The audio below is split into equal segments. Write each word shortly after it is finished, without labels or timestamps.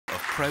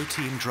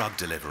Protein drug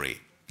delivery.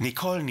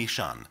 Nicole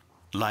Nischan,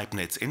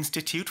 Leibniz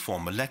Institute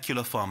for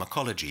Molecular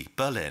Pharmacology,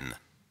 Berlin.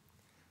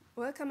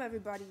 Welcome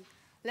everybody.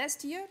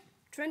 Last year,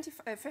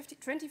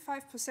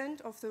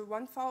 25% of the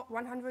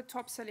 100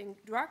 top-selling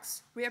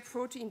drugs were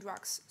protein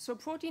drugs. So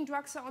protein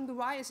drugs are on the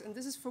rise, and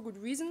this is for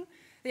good reason.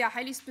 They are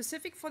highly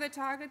specific for their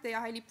target, they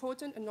are highly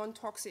potent and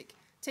non-toxic.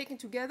 Taken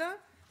together,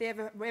 they have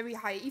a very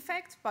high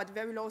effect, but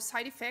very low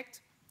side effect,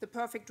 the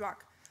perfect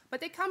drug.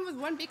 But they come with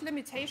one big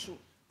limitation.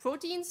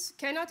 Proteins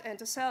cannot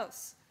enter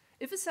cells.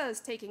 If a cell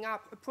is taking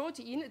up a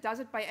protein, it does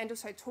it by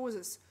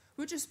endocytosis,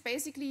 which is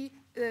basically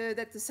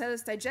that the cell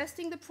is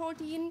digesting the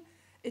protein,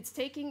 it's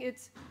taking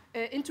it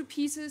into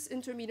pieces,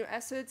 into amino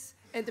acids,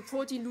 and the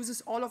protein loses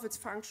all of its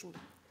function.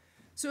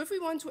 So if we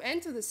want to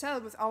enter the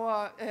cell with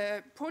our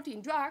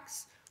protein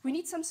drugs, we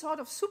need some sort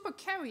of super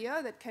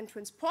carrier that can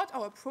transport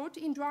our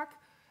protein drug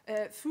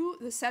through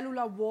the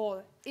cellular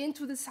wall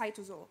into the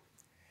cytosol.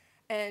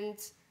 And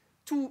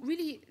to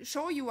really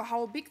show you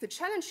how big the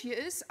challenge here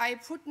is, I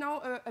put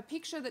now a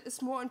picture that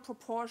is more in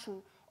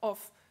proportion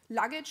of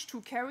luggage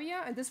to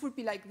carrier, and this would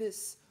be like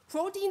this.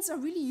 Proteins are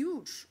really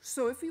huge,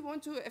 so if we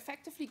want to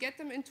effectively get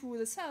them into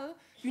the cell,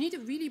 you need a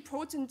really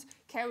potent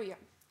carrier.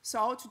 So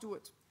how to do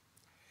it?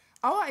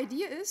 Our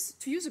idea is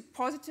to use a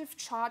positive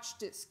charge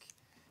disk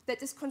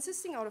that is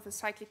consisting out of a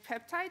cyclic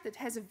peptide that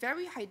has a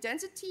very high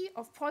density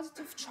of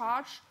positive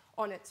charge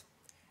on it.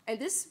 And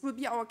this will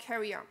be our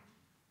carrier.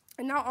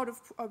 And now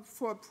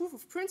for a proof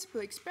of principle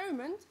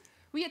experiment,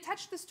 we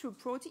attach this to a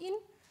protein,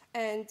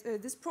 and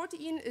this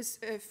protein is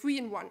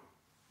 3-in-1.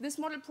 This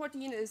model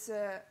protein is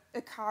a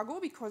cargo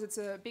because it's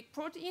a big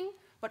protein,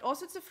 but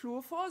also it's a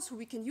fluorophore, so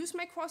we can use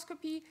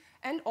microscopy,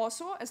 and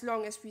also, as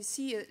long as we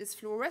see it's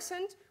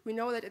fluorescent, we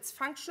know that it's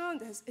functional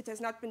and it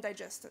has not been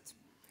digested.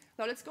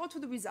 Now let's go to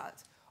the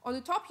result. On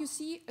the top you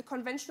see a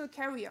conventional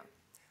carrier.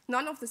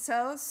 None of the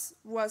cells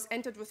was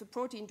entered with a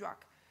protein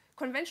drug.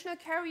 Conventional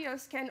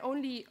carriers can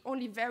only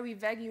very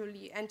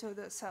vaguely enter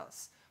the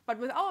cells. But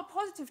with our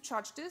positive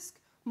charge disk,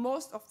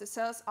 most of the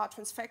cells are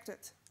transfected.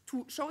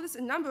 To show this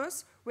in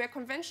numbers, where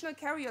conventional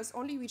carriers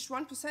only reached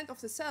 1%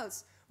 of the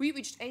cells, we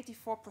reached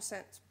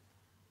 84%.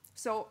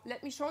 So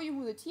let me show you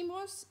who the team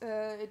was.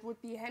 It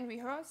would be Henry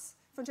Hers,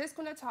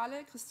 Francesco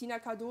Natale, Cristina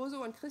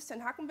Cardoso, and Christian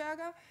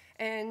Hackenberger.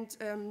 And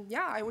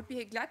yeah, I would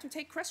be glad to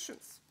take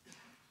questions.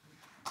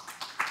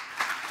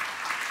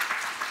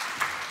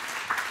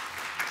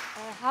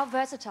 How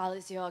versatile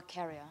is your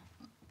carrier?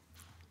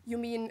 You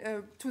mean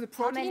to the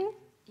protein?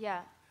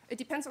 Yeah. It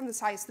depends on the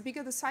size. The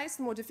bigger the size,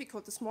 the more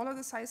difficult. The smaller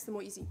the size, the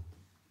more easy. At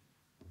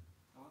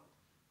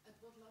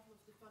what level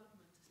of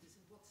development is this,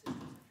 and what systems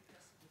have you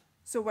tested it?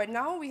 So right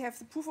now we have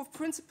the proof of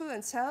principle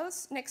in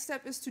cells. Next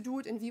step is to do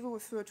it in vivo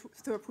with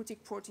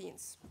therapeutic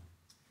proteins.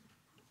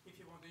 If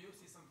you want to use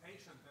this on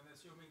patient, and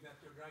assuming that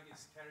your drug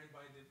is carried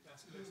by the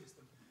vascular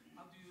system,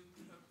 how do you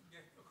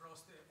get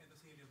across the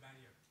endothelial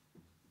barrier?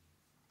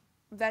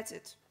 That's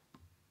it.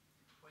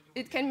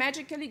 It can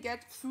magically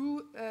get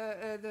through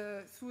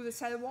the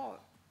cell wall.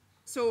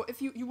 So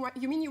if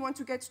you mean you want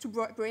to get to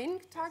brain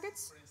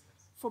targets?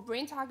 For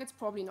brain targets,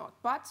 probably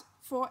not. But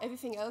for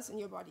everything else in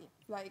your body,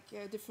 like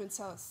different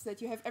cells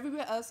that you have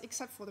everywhere else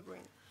except for the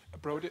brain.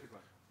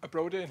 A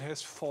protein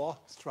has 4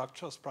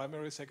 structures: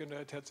 primary,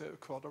 secondary, tertiary,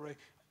 quaternary.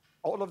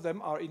 All of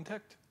them are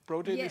intact?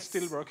 Protein is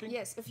still working?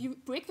 Yes. If you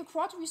break the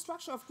quaternary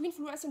structure of green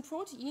fluorescent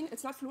protein,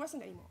 it's not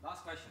fluorescent anymore.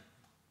 Last question.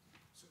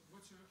 So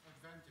what's your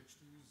advantage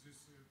to use this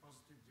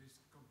positive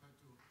disk compared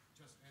to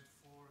just add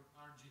 4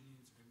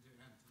 arginines in the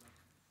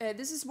end?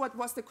 This is what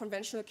was the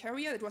conventional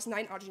carrier. It was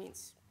 9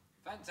 arginines.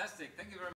 Fantastic. Thank you very much.